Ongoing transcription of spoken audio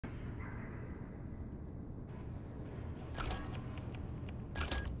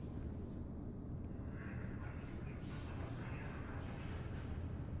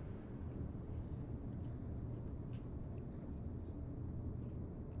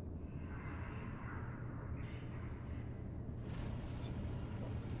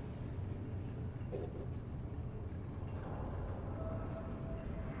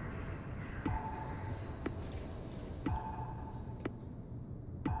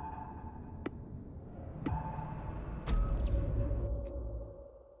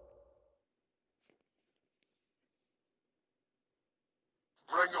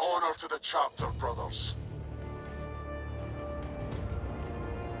Honor to the chapter, brothers.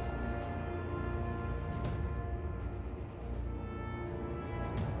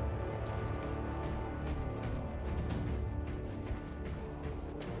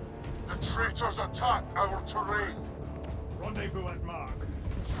 The traitors attack our terrain. Rendezvous at mark.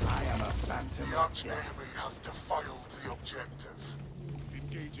 I am a phantom The of arch death. enemy has defiled the objective.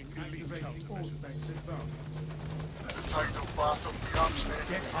 Engaging elite Activating all specs advanced. The tide of battle, the arch enemy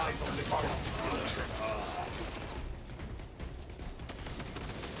Get has eyes on this defiled the objective.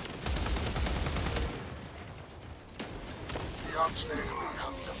 The arch enemy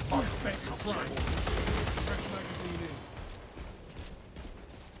has defiled Specs the prime. objective. Fresh magazine in.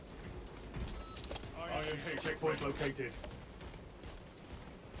 Iron checkpoint located.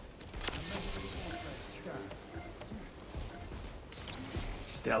 Amazing all specs scan.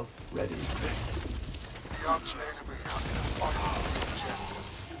 Stealth ready. The arch enemy has defiled the objective.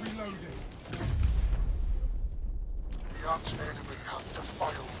 Reloading. The arch enemy has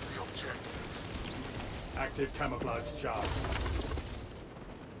defiled the objective. Active camouflage charge.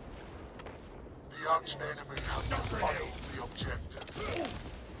 The arch enemy has defiled the objective.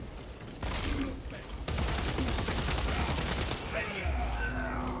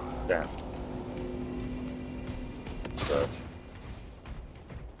 Damn. Search.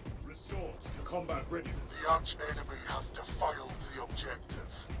 Restored to combat readiness. The arch enemy has defiled the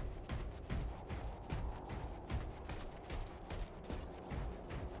objective.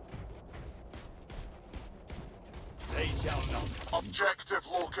 They shall not. Objective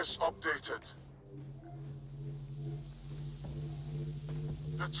locus updated.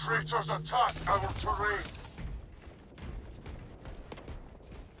 The traitors attack our terrain.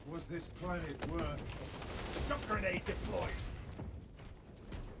 Was this planet worth? Shock grenade deployed.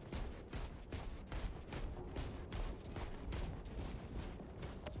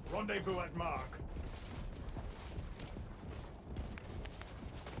 Rendezvous at mark.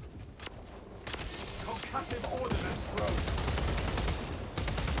 Concussive ordnance thrown.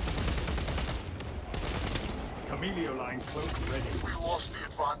 Camelio line cloak ready. We lost the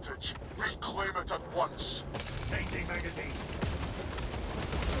advantage. Reclaim it at once. Changing magazine.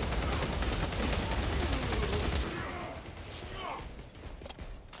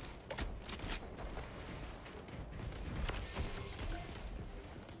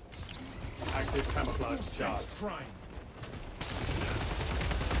 Active camouflage charge. Specs prime.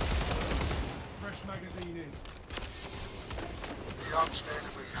 Fresh magazine in. The arch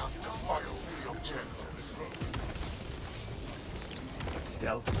enemy has defiled the objective.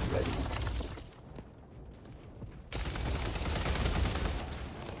 Stealth ready.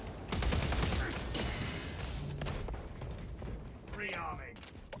 Rearming.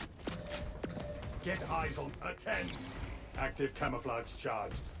 Get eyes on. Attend. Active camouflage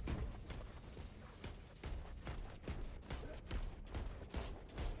charged.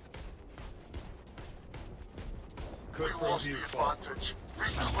 We Could lost the prove useful. advantage.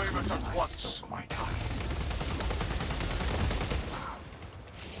 Reclaim it at once. My time.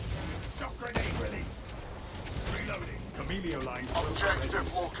 Shock grenade released. Reloading. Camelio line cloak ready.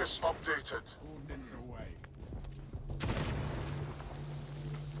 Objective locus updated. Ordnance away.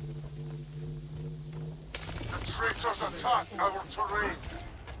 The traitors attack our terrain.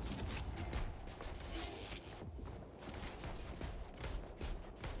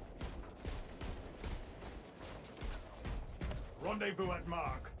 Rendezvous at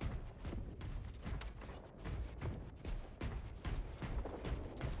mark.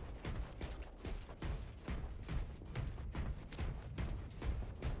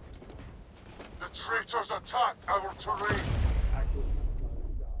 The traitors attack our terrain.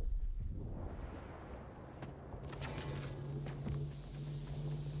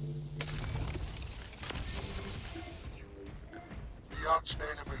 The arch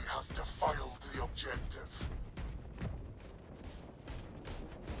enemy has defiled the objective.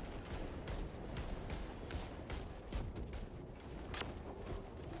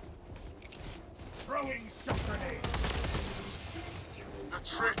 Throwing shock grenade. The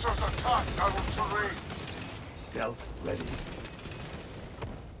traitors attack our terrain. Stealth ready.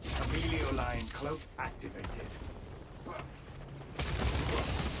 Camelio line cloak activated.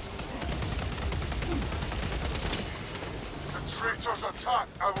 The traitors attack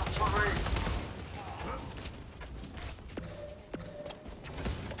our terrain.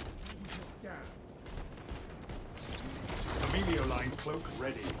 Scan. Camelio line cloak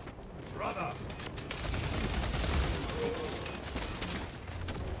ready. Brother.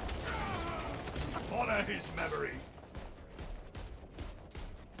 Honor his memory.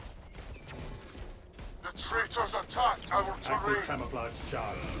 The traitors attack our Active terrain. camouflage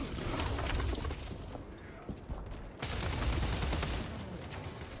charge.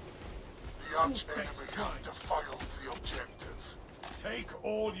 The arch-enemy has defiled the objective. Take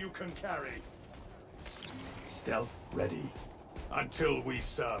all you can carry. Stealth ready. Until we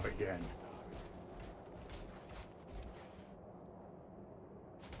serve again.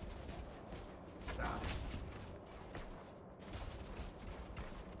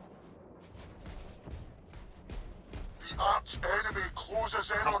 The arch-enemy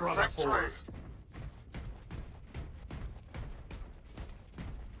closes in Our on brother victory. falls.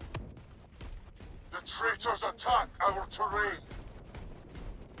 The traitors attack our terrain.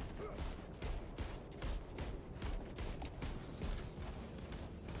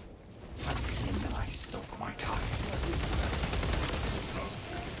 Unseen, I stalk my target.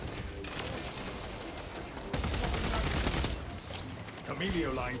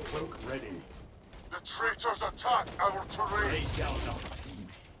 Camelio line cloak ready. The traitors attack our terrain. They shall not see me.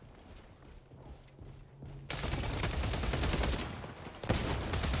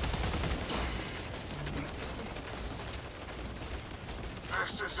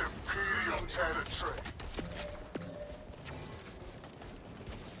 This is Imperial territory.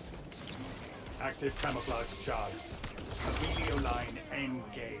 Active camouflage charged. Camelio line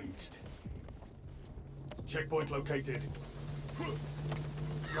engaged. Checkpoint located.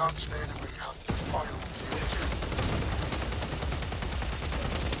 The arch-enemy has defiled the objective.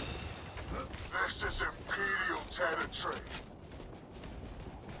 This is Imperial territory.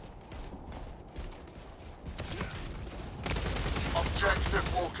 Objective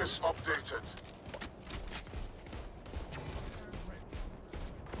focus updated.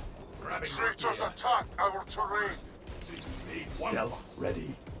 The Grabbing this traitors gear. attack our terrain. Stealth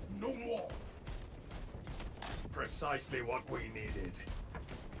ready. No more. Precisely what we needed.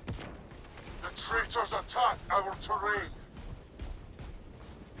 The traitors attack our terrain.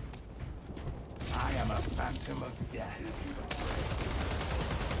 I am a phantom of death.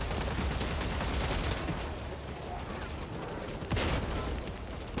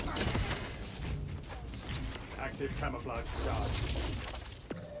 Active camouflage charged.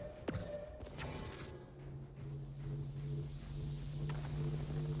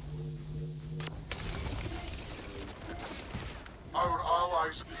 Our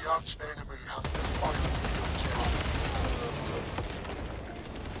allies, the arch-enemy, has defiled the objective.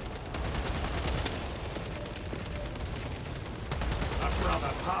 A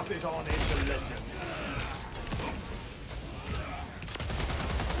brother passes on into legend.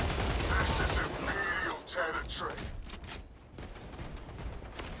 This is Imperial territory.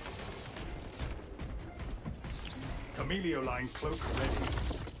 Camelio line cloak ready.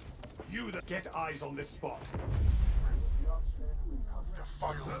 You that get eyes on this spot. The arch-enemy has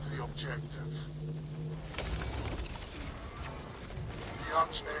defiled the objective. The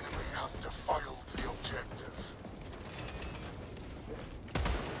arch-enemy has defiled the objective.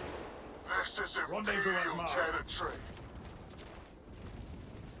 This is Rendezvous at Imperial Mars. territory.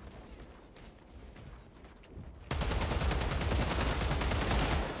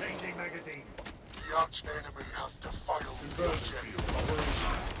 Changing magazine. The arch-enemy has defiled the objective.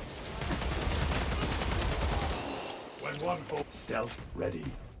 When one falls. Stealth ready.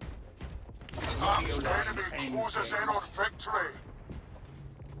 The arch-enemy closes in on victory.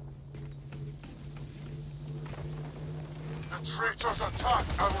 The traitors attack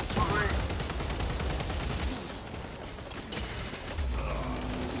our terrain.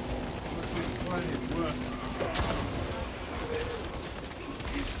 Was this planet worth?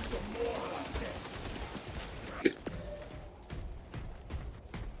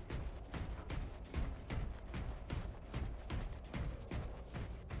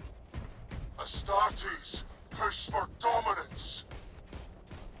 Astartes, push for dominance.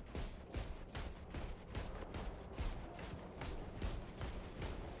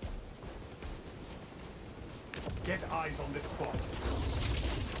 Get eyes on this spot.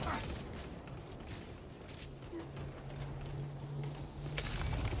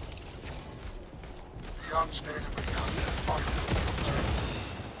 The arch-enemy has defiled the objective.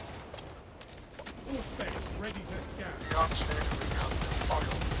 All specs ready to scan. The arch-enemy has defiled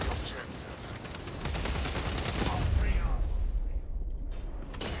the objective.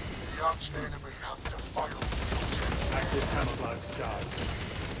 The arch-enemy has defiled the objective. Active camouflage charged.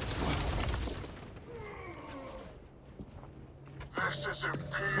 This is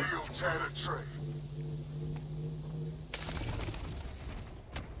Imperial territory.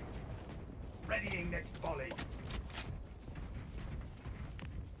 Readying next volley.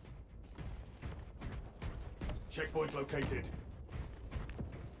 Checkpoint located.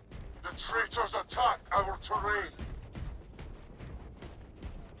 The traitors attack our terrain.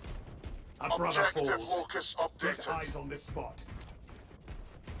 A brother Objective falls. locus Get updated. eyes on this spot.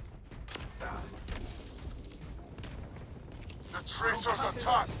 The traitors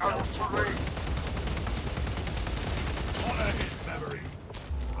attack our terrain. Honor his memory.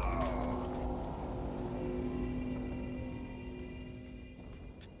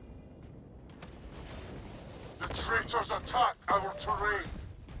 The traitors attack our terrain.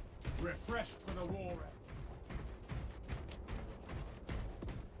 Refreshed for the war.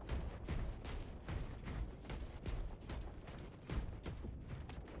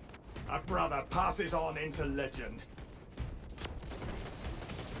 A brother passes on into legend.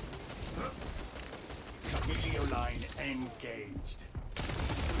 Camilio line engaged.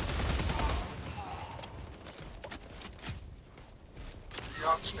 The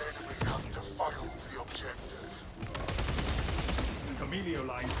arch-enemy has defiled the objective. Camilio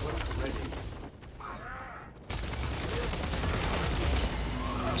line cloak ready.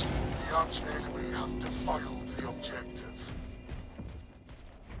 The arch-enemy has defiled the objective.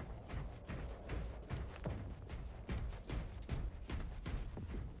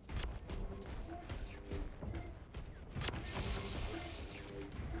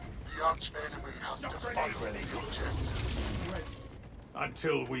 The arch-enemy has defiled the objective.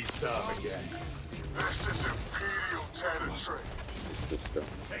 Until we serve again. This is Imperial territory.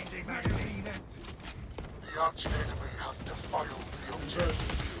 Changing magazine. The arch-enemy has defiled the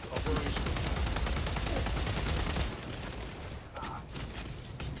objective. Operation.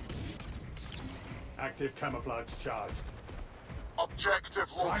 Active camouflage charged.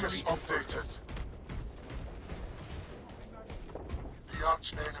 Objective locus Primary updated. focus. The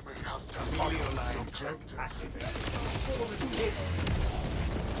arch-enemy has defiled Camilio the line objective. activated.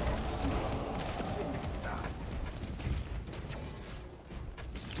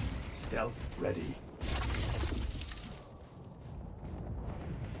 Stealth ready.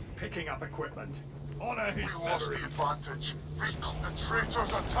 Picking up equipment. Honor his We lost the memory. advantage. The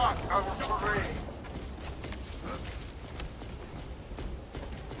traitors attack our terrain.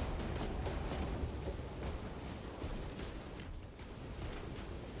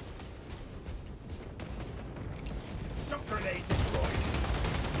 Shock grenade deployed.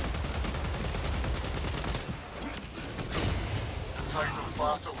 The tide of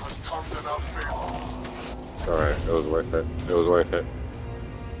battle has turned in our favor. It's alright, it was worth it. It was worth it.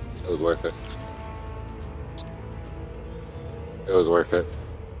 It was worth it. It was worth it.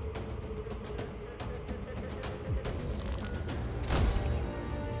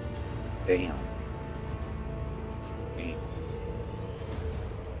 Damn. Damn.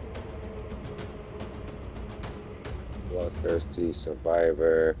 Bloodthirsty,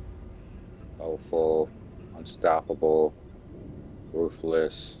 survivor, hopeful, unstoppable,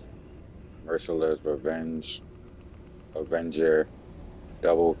 ruthless, merciless, revenge, avenger,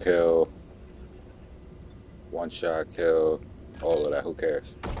 double kill, one shot kill, all of that. Who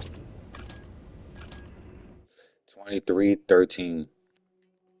cares? 23-13.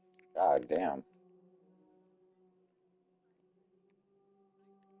 God damn.